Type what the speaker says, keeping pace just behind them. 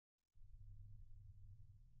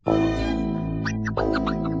No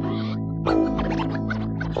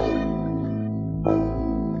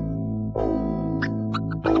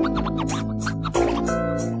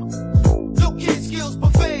kid skills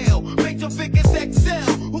prevail, major figures excel.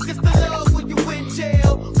 Who gets the love when you in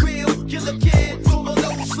jail? Real killer kid, roll a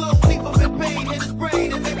low slow, leave him in pain, hit his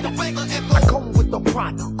brain and make the banger echo. I come with the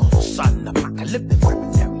prodigal son, apocalyptic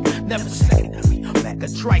criminal, never secondary, mega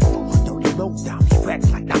trifle, dirty low down,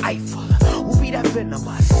 erect like the Eiffel. Who be that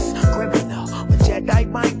venomous criminal with Jedi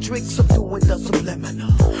mind tricks of doing the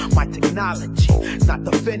subliminal? My technology, not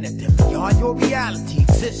definitive, beyond your reality,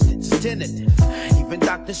 existence, tentative. Even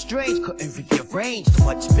Dr. Strange couldn't rearrange the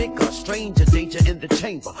much bigger, stranger danger in the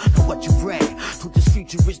chamber. Now what you bring to this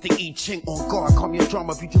futuristic I Ching on guard, calm your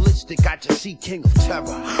drama, pugilistic, got your sea king of terror.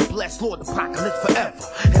 Bless Lord Apocalypse forever.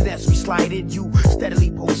 And as we slide in, you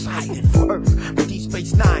steadily Poseidon for Earth. With Deep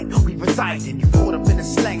Space Nine, we reside in. You caught up in a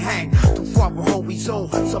slang hang, too far from home we zone.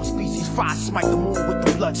 Subspecies 5 smite the moon with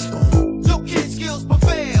the bloodstone. No kid skills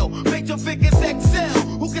prevail, major figures excel.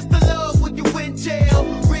 Who gets the love when you in jail?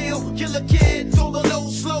 Real killer kid, roll a low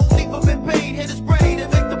slow, leave him in pain, hit his brain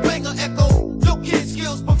and make the banger echo. No kid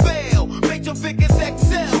skills prevail, major figures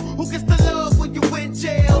excel. Who gets the love when you in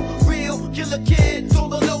jail? Real killer kid,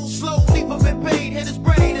 roll a low slow, leave him in pain, hit his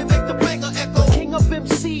brain and make the banger echo. King of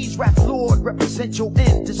MCs, rap lord, represent your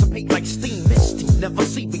end, dissipate like steam, misty, never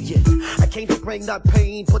see me again. I came to bring not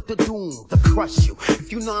pain, but the doom to crush you.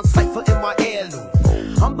 If you non-cipher in my heirloom,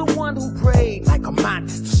 I'm the one who prayed like a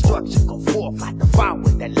mantis. Destruction go forth, I devour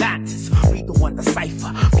Atlantis. Be the one to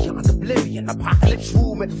cipher beyond oblivion. Apocalypse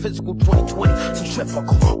rule, metaphysical 2020.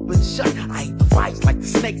 Centrifugal, open shut. I ain't devised like the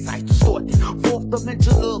snakes I distorted. Fourth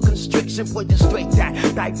dimensional constriction, pointing straight at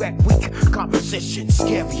direct weak composition.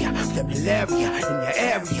 Scarier than malaria in your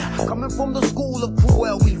area. Coming from the school of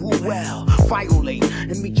Prevail, we rule well. Violate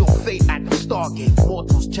and meet your fate at the Stargate.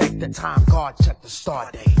 Mortals check the time, God check the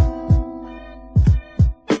star date.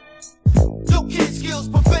 No kid skills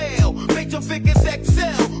prevail, major figures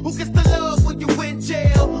excel. Who gets the love when you in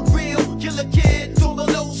jail? Real killer kid, roll a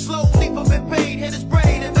low slow, leave him in pain, hit his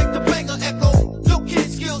brain and make the banger echo. No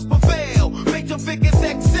kid skills prevail, major figures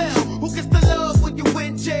excel. Who gets the love when you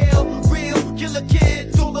in jail? Real killer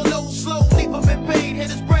kid, roll a low slow, leave him in pain,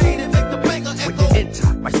 hit his brain and make the banger echo. When you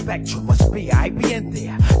enter, my spectrum must be, I be in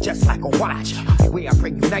there, just like a watcher. Beware, I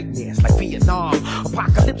bring you nightmares like Vietnam.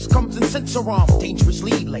 Apocalypse comes in sensor arm,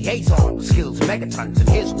 dangerously liaison with skills and megatons. And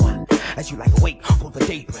here's one, as you lie awake for the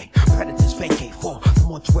daybreak. Predators vacate for the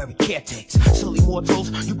mortuary caretakes. Silly mortals,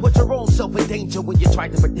 you put your own self in danger when you try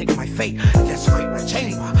to predict my fate. Desecrate my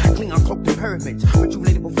chamber, clean uncloak the pyramids,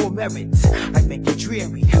 rejuvenated before merits. I make it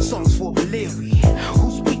dreary, songs for the leery.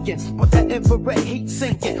 Who's speaking? But that infrared heat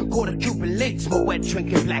sinking. Quarter Cuban links, my wet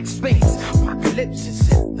drinking black space. Apocalypse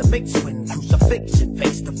is in the mix when crucifixion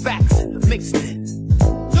face the facts in the mixed in.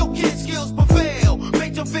 No kid skills prevail,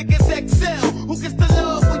 major figures excel. Who gets the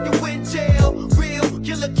love when you in jail? Real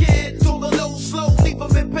killer kid, roll a low slow, leave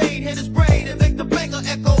him in pain, hit his brain and make the banger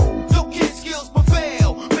echo. No kid skills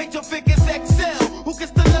prevail, major figures excel. Who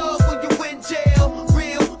gets the love when you in jail?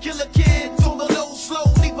 Real killer kid, roll a low slow,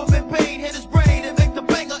 leave him in pain, hit his brain and make the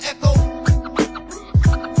banger echo.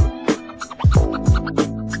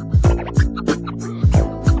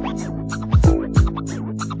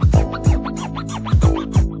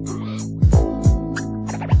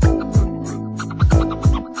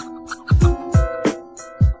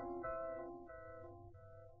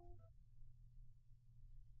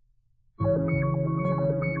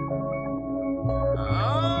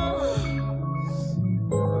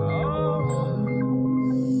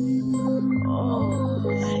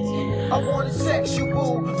 I want it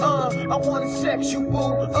sexual, I want it sexual,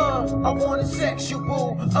 I want it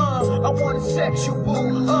sexual, I want it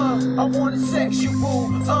sexual, I want it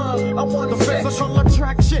sexual, I want it The physical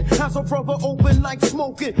attraction has a brother open like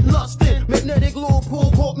smoking, lusting, magnetic lure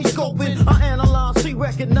pull caught me scoping. I analyze, see,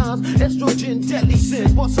 recognize estrogen, deadly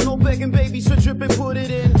sin. Bustin' no begging babies to drip and put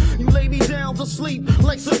it in. You lay me down to sleep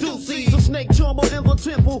like seduces. A snake charmer in the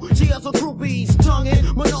temple. She has a groupies tonguing.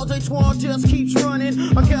 Menage a trois just keeps running.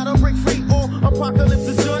 I gotta break free or apocalypse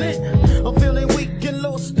has done it. I'm feeling weak and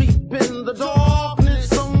lost deep in the darkness.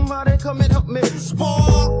 Somebody come and help me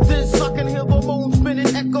spark this. I can hear the bones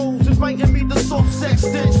spinning echoes, inviting me to soft sex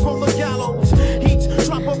stench from the gallows. Heat,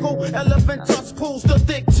 tropical, elephant touch pulls the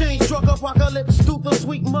thick change. Drug apocalypse through the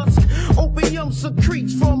sweet musk. Opium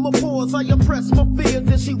secretes from my pores. I oppress my fears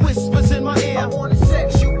and she whispers in my ear. I want it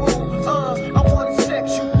sexual, I want it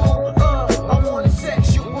sexual, I want it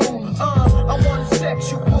sexual, I want it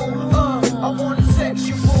sexual, I want it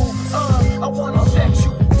sexual, I want it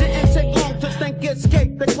sexual. Didn't take long to think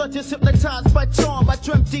escape the clutches, hypnotized by charm. I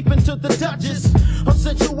dreamt deep into the Duchess. Her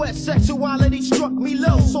sensuous sexuality struck me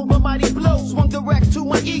low, so the mighty blow swung direct to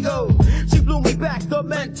my ego. She blew me back, the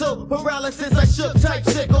mental paralysis. I shook type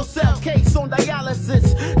sickle cell case on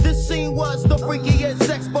dialysis. This scene was the freakiest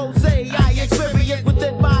expose I experienced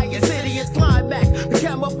within my insidious climax. The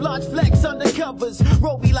camouflage flex under covers,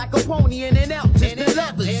 roll me like a pony in and out, just the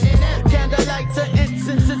lovers. Candlelight to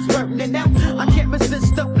incense, it's burning out. I can't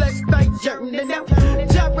resist the flesh night jerking out.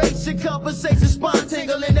 Gyration, conversation, spine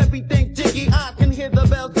tingling, everything jiggy. I can hear the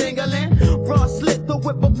bell tingling. Frost slit, the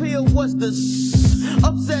whip appeal was the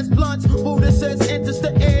obsessed blunt. Buddha says enters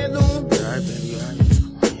the heirloom.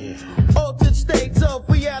 Altered states of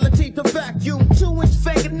reality to vacuum. 2-inch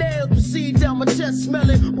fingernails proceed down my chest,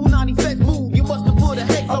 smelling Punani fed mood. You must have put a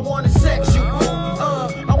hex. I wanna sex you.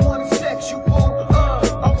 I wanna sex you.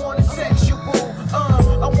 I wanna sex you.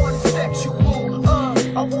 I wanna sex you.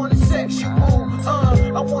 I wanna sex you.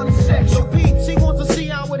 I wanna sex you. Peeps, he wants to see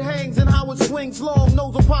how it hangs and how it swings long.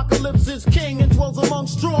 Knows apocalypse is king and dwells among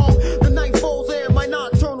strong. The night falls air, my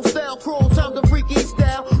nocturnal style crawls. Time to freaky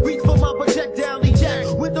style. Reach for my projectile,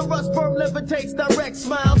 eject with the rust burn levitates, direct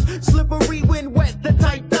smiles. Slippery wind wet the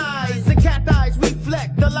tight thighs. The cat eyes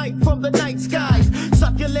reflect the light from the night skies.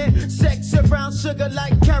 Succulent, sexy brown sugar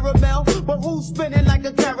like caramel. But who's spinning like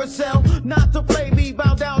a carousel? Not to play me,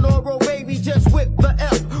 bow down or obey me. Just whip the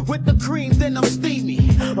F with the cream, then I'm steamy.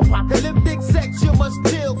 Apocalyptic sex, you must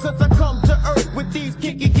chill, cause I come to earth with these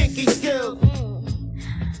kinky skills.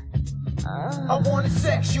 I wanna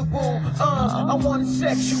sex you, boo. I wanna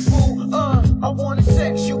sex you, boo. I wanna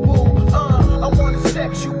sex you, boo. I wanna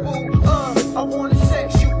sex you, boo. I wanna